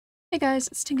Hey guys,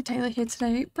 it's TinkerTaylor here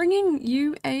today, bringing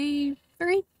you a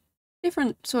very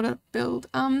different sort of build.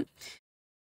 I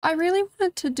really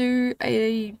wanted to do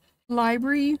a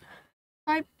library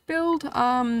type build.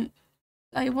 I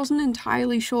wasn't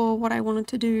entirely sure what I wanted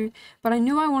to do, but I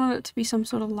knew I wanted it to be some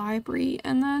sort of library,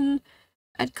 and then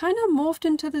it kind of morphed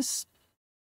into this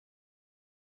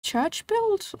church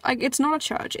build. Like, it's not a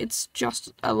church, it's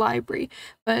just a library,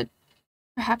 but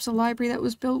perhaps a library that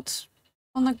was built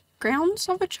on the grounds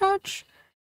of a church.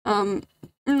 I'm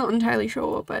not entirely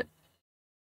sure, but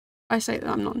I say that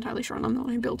I'm not entirely sure and I'm the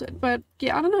one who built it. But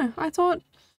yeah, I don't know. I thought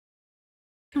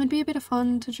it would be a bit of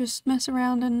fun to just mess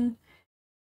around and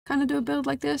kind of do a build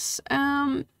like this.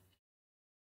 And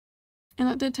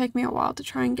it did take me a while to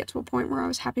try and get to a point where I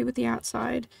was happy with the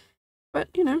outside. But,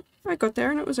 you know, I got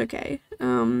there and it was okay.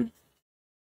 But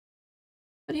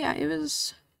yeah, it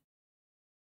was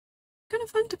kind of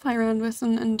fun to play around with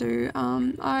and do.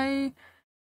 I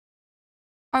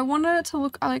wanted it to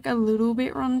look like a little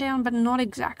bit run down, but not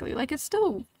exactly. Like, it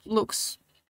still looks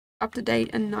up to date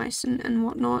and nice and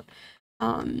whatnot.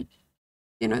 You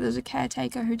know, there's a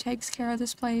caretaker who takes care of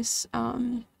this place.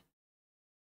 But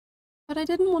I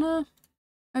didn't want to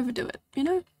overdo it, you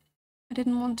know? I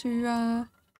didn't want to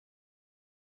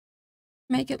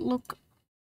make it look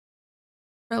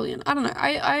brilliant. I don't know.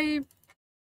 I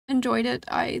enjoyed it.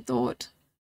 I thought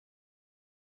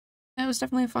it was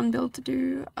definitely a fun build to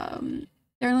do.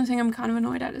 The only thing I'm kind of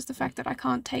annoyed at is the fact that I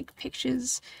can't take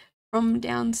pictures from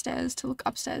downstairs to look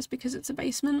upstairs because it's a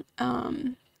basement.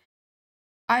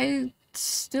 I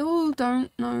still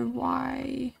don't know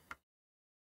why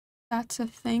that's a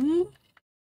thing.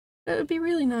 It would be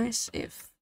really nice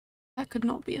if that could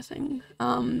not be a thing.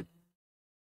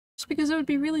 Just because it would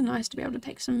be really nice to be able to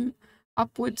take some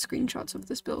upward screenshots of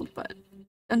this build, but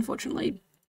unfortunately,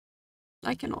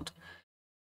 I cannot.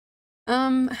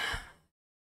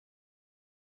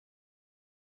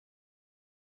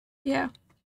 Yeah.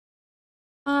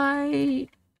 I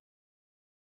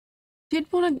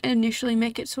did want to initially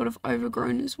make it sort of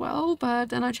overgrown as well, but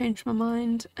then I changed my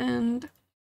mind and,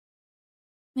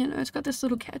 you know, it's got this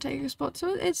little caretaker spot,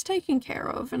 so it's taken care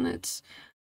of, and it's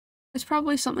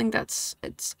probably something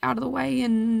it's out of the way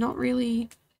and not really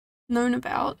known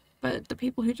about, but the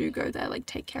people who do go there, like,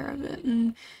 take care of it,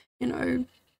 and, you know,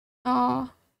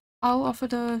 I'll offer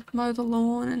to mow the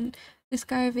lawn, and this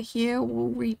guy over here will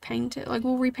repaint it. Like,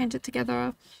 we'll repaint it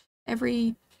together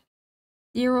every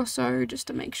year or so just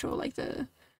to make sure, like, the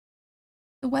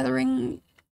weathering,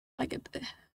 like,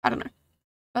 I don't know.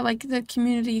 But, like, the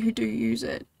community who do use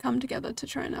it come together to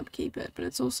try and upkeep it, but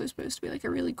it's also supposed to be, like, a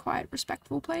really quiet,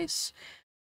 respectful place,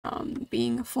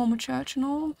 being a former church and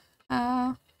all.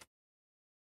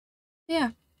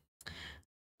 Yeah.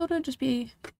 Thought it'd just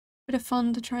be a bit of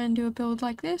fun to try and do a build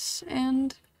like this,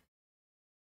 and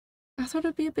I thought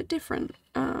it'd be a bit different,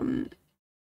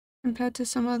 compared to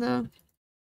some other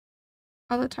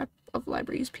type of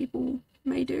libraries people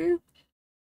may do.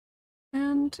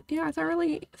 And yeah, I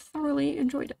thoroughly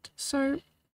enjoyed it. So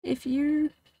if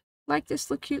you like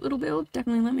this cute little build,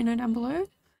 definitely let me know down below.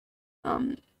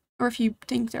 Or if you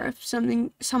think there are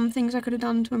some things I could have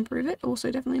done to improve it,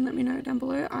 also definitely let me know down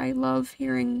below. I love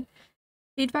hearing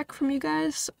feedback from you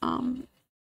guys. And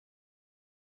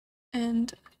I'm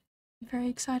very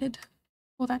excited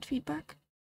for that feedback.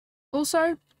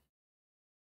 Also,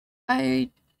 I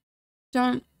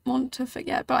don't want to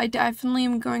forget, but I definitely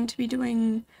am going to be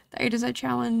doing the A to Z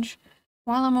challenge.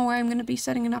 While I'm away, I'm going to be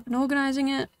setting it up and organizing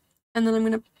it, and then I'm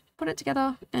going to put it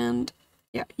together, and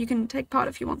yeah, you can take part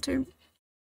if you want to,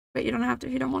 but you don't have to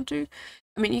if you don't want to.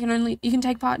 I mean, you can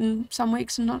take part in some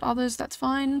weeks and not others, that's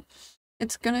fine.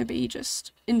 It's going to be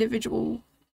just individual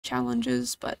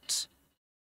challenges, but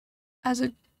as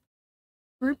a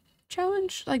group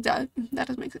challenge, like that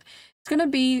doesn't make sense. It's going to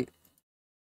be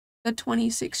the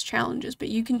 26 challenges, but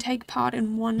you can take part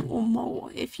in one or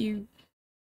more if you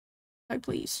so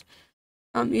please.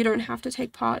 You don't have to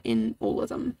take part in all of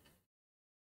them.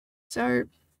 So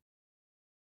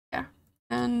yeah,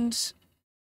 and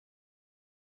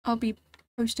I'll be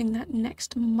posting that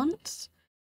next month,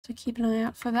 so keep an eye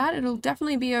out for that. It'll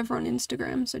definitely be over on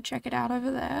Instagram, so check it out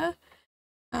over there.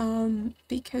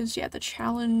 Because yeah, the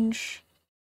challenge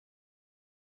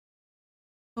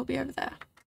will be over there.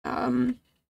 I'm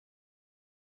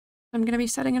gonna be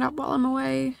setting it up while I'm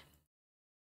away,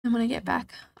 and when I get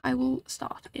back, I will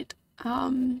start it.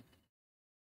 And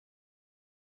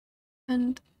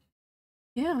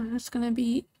yeah, it's gonna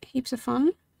be heaps of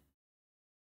fun,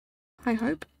 I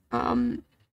hope. I'm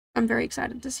very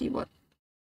excited to see what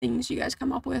things you guys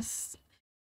come up with,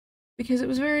 because it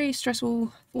was very stressful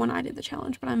for when I did the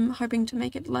challenge, but I'm hoping to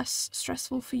make it less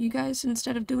stressful for you guys.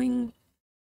 Instead of doing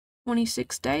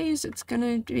 26 days, it's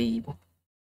gonna be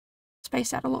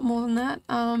spaced out a lot more than that.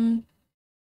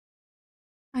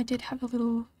 I did have a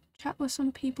little chat with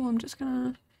some people. I'm just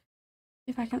gonna see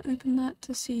if I can open that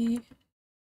to see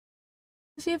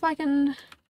if I can.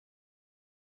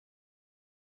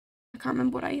 I can't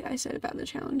remember what I said about the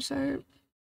challenge, so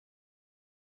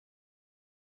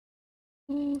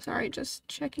oh, sorry, just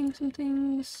checking some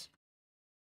things.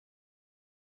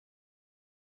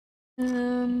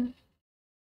 I've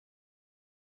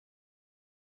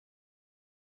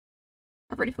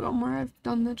already forgotten where I've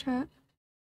done the chat.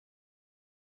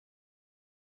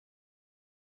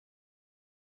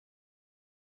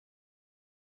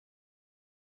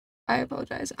 I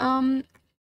apologize.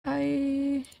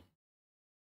 I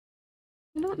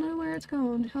do not know where it's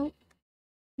gone. Help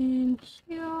in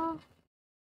here.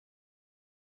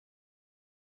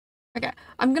 Okay,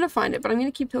 I'm gonna find it, but I'm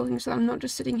gonna keep talking so that I'm not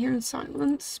just sitting here in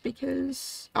silence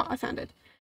because oh, I found it.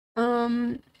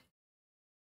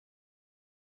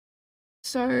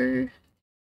 So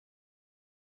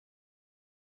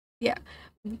yeah,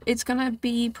 it's gonna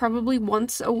be probably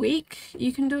once a week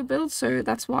you can do a build, so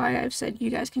that's why I've said you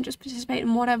guys can just participate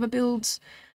in whatever builds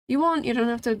you want. You don't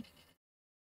have to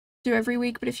do every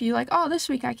week, but if you like, oh, this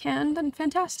week I can, then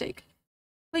fantastic.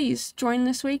 Please join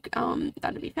this week.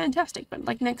 That'd be fantastic. But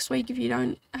like next week, if you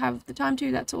don't have the time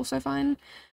to, that's also fine.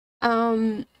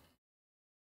 And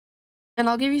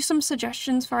I'll give you some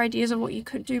suggestions for ideas of what you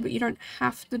could do, but you don't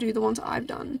have to do the ones I've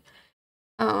done.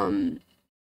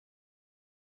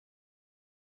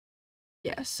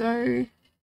 Yeah, so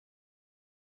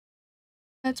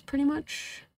that's pretty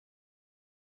much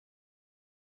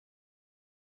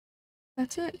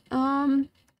that's it.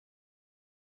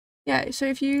 Yeah, so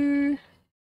if you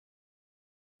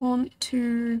want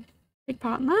to take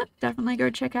part in that, definitely go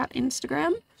check out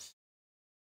Instagram.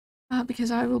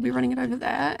 Because I will be running it over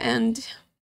there, and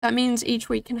that means each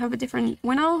week can have a different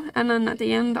winner, and then at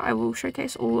the end I will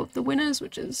showcase all of the winners,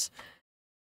 which is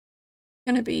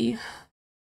going to be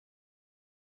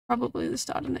probably the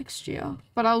start of next year.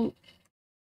 But I'll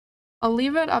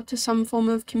leave it up to some form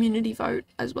of community vote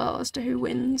as well as to who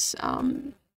wins.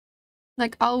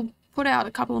 Like I'll put out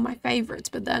a couple of my favorites,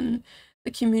 but then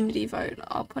the community vote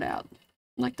I'll put out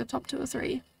like the top 2 or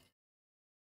 3.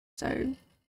 So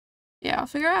yeah, I'll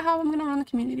figure out how I'm going to run the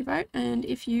community vote, and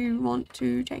if you want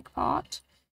to take part,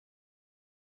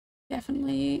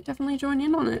 definitely join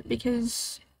in on it,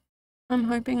 because I'm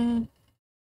hoping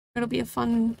it'll be a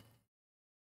fun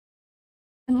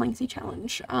and lengthy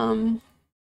challenge. But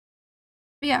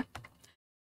yeah,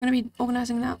 I'm going to be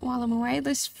organising that while I'm away.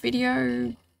 This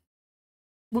video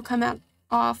will come out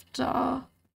after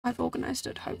I've organised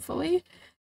it, hopefully.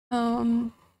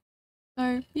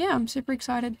 So yeah, I'm super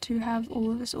excited to have all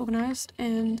of this organised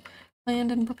and planned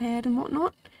and prepared and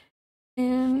whatnot.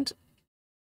 And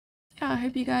yeah, I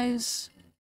hope you guys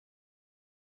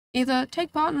either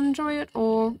take part and enjoy it,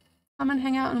 or come and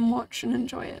hang out and watch and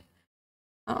enjoy it.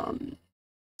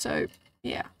 So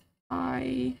yeah,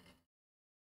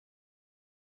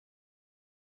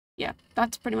 yeah,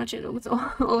 that's pretty much it. That's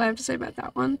all I have to say about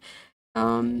that one.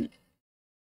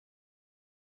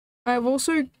 I've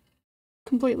also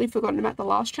completely forgotten about the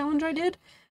last challenge I did,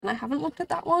 and I haven't looked at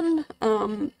that one.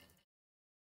 And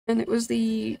it was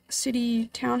the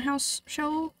city townhouse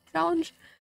shell challenge.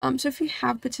 So if you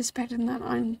have participated in that,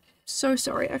 I'm so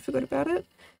sorry I forgot about it.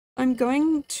 I'm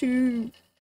going to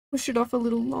push it off a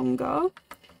little longer.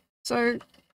 So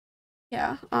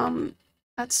yeah,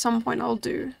 at some point I'll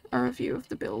do a review of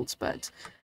the builds, but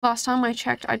last time I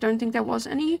checked, I don't think there was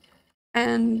any,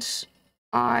 and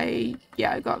I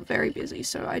got very busy,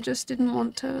 so I just didn't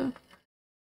want to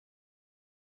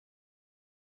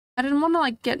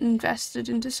like get invested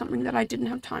into something that I didn't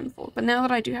have time for. But now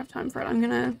that I do have time for it, I'm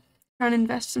gonna try and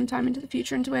invest some time into the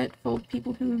future into it for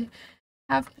people who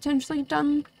have potentially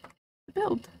done the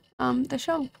build, the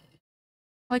shell,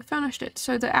 like furnished it.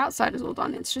 So the outside is all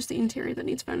done, it's just the interior that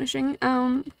needs furnishing.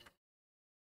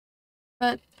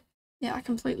 But yeah, I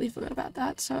completely forgot about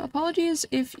that, so apologies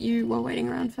if you were waiting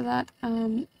around for that,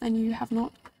 and you have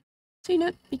not seen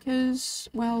it, because,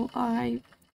 well, I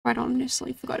quite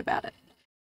honestly forgot about it.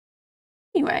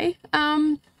 Anyway,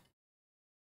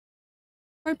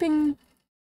 hoping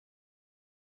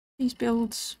these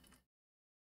builds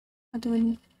are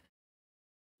doing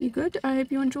you good. I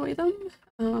hope you enjoy them.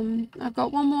 I've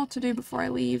got one more to do before I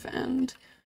leave, and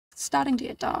it's starting to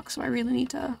get dark, so I really need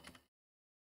to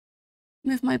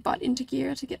move my butt into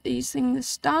gear to get these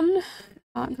things done,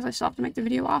 because I still have to make the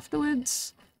video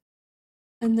afterwards,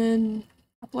 and then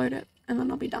upload it, and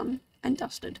then I'll be done. and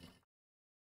dusted.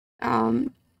 So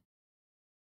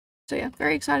yeah,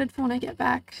 very excited for when I get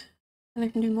back and I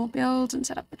can do more builds and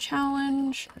set up a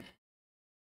challenge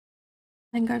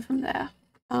and go from there.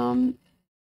 But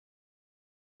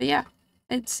yeah,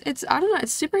 it's I don't know,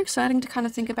 it's super exciting to kind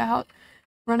of think about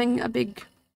running a big,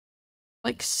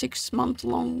 like 6-month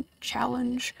long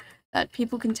challenge that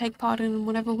people can take part in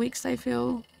whatever weeks they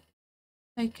feel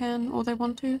they can or they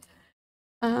want to.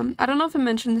 I don't know if I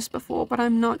mentioned this before, but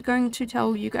I'm not going to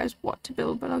tell you guys what to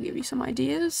build, but I'll give you some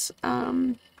ideas.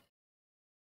 I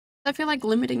feel like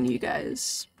limiting you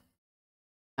guys.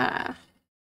 I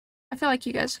feel like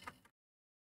you guys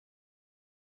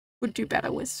would do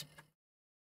better with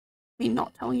me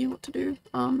not telling you what to do.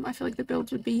 I feel like the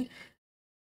builds would be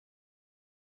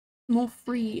more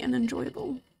free and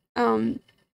enjoyable. And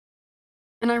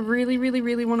I really, really,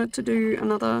 really wanted to do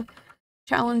another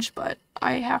challenge, but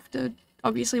I have to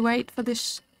obviously wait for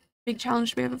this big challenge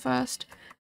to be over first.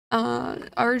 I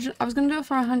was gonna do it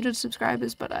for 100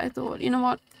 subscribers, but I thought, you know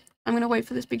what, I'm gonna wait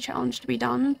for this big challenge to be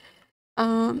done,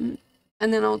 and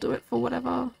then I'll do it for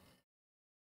whatever,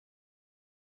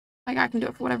 like I can do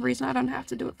it for whatever reason. I don't have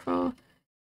to do it for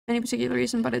any particular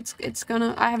reason, but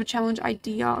I have a challenge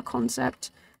idea,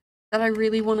 concept that I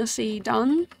really want to see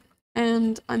done,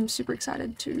 and I'm super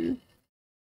excited to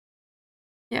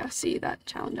see that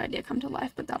challenge idea come to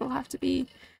life, but that'll have to be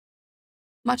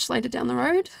much later down the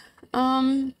road.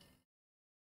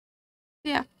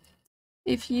 Yeah,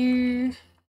 if you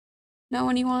know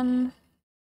anyone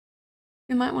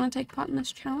who might want to take part in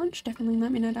this challenge, definitely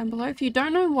let me know down below. If you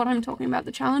don't know what I'm talking about,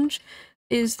 the challenge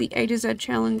is the A to Z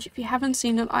challenge. If you haven't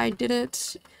seen it, I did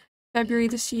it February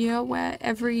this year, where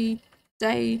every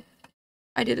day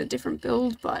I did a different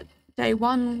build, but day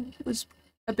 1 was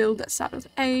a build that started with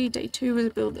A, day 2 was a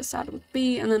build that started with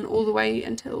B, and then all the way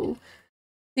until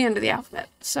the end of the alphabet.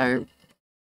 So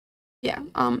yeah,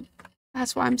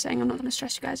 that's why I'm saying I'm not going to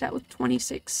stress you guys out with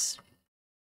 26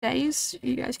 days.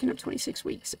 You guys can have 26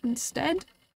 weeks instead.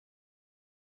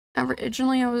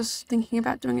 Originally I was thinking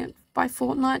about doing it by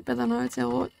fortnight, but then I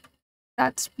thought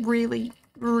that's really,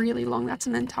 really long. That's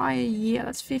an entire year.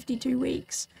 That's 52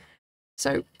 weeks.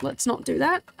 So let's not do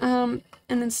that. And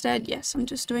instead, yes, I'm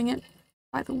just doing it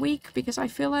by the week, because I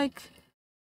feel like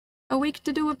a week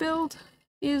to do a build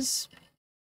is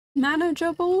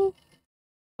manageable,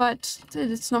 but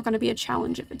it's not going to be a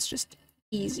challenge if it's just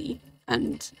easy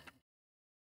and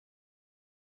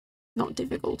not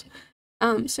difficult.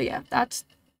 So yeah, that's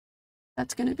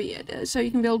going to be it. So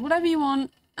you can build whatever you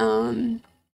want, on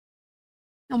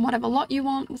whatever lot you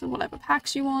want, with whatever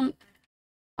packs you want.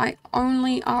 I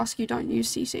only ask you don't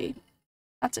use CC.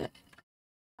 That's it.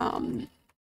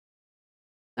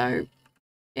 So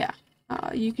yeah,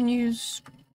 you can use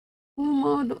Full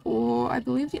Mod, or I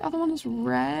believe the other one is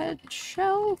Red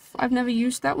Shelf. I've never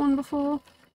used that one before,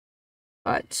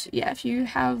 but yeah, if you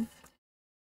have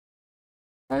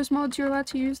those mods, you're allowed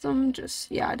to use them.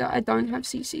 Just yeah, I don't have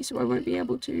CC, so I won't be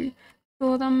able to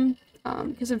store them,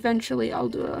 because eventually I'll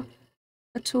do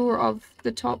a tour of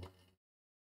the top,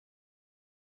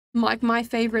 like my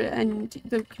favorite and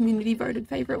the community voted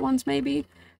favorite ones. Maybe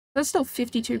there's still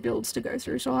 52 builds to go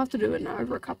through, so I'll have to do it now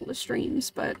over a couple of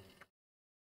streams. But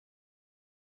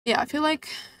yeah, I feel like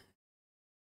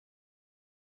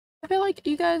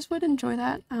you guys would enjoy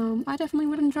that. I definitely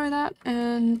would enjoy that,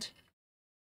 and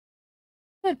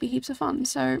yeah, it'd be heaps of fun.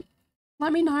 So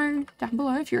let me know down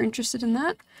below if you're interested in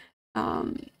that.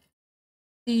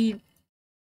 The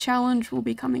challenge will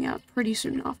be coming out pretty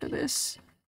soon after this.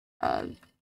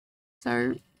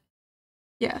 So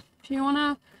yeah, if you want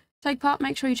to take part,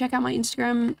 make sure you check out my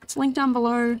Instagram. It's linked down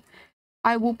below.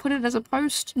 I will put it as a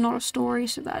post, not a story,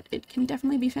 so that it can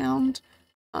definitely be found.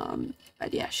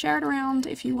 But yeah, share it around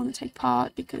if you want to take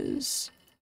part, because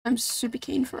I'm super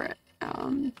keen for it.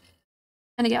 And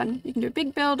again, you can do a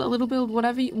big build, a little build,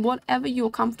 whatever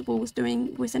you're comfortable with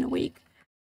doing within a week.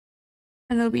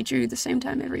 And it'll be due the same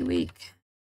time every week.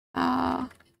 Yeah,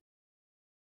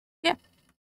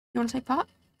 you want to take part?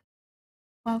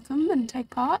 Welcome and take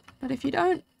part. But if you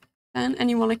don't, and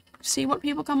you want to see what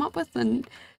people come up with, then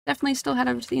definitely still head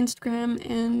over to the Instagram,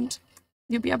 and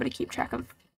you'll be able to keep track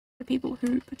of the people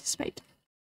who participate.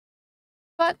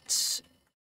 But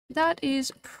that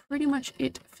is pretty much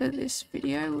it for this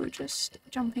video. We're just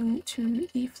jumping to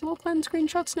the floor plan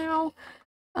screenshots now.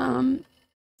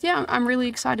 Yeah, I'm really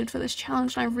excited for this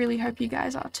challenge, and I really hope you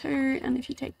guys are too. And if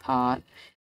you take part,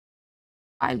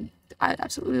 I'd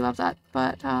absolutely love that.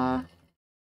 But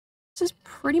this is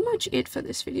pretty much it for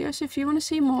this video. So if you want to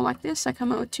see more like this, I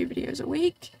come out with 2 videos a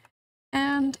week,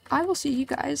 and I will see you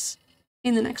guys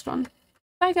in the next one.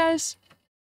 Bye guys!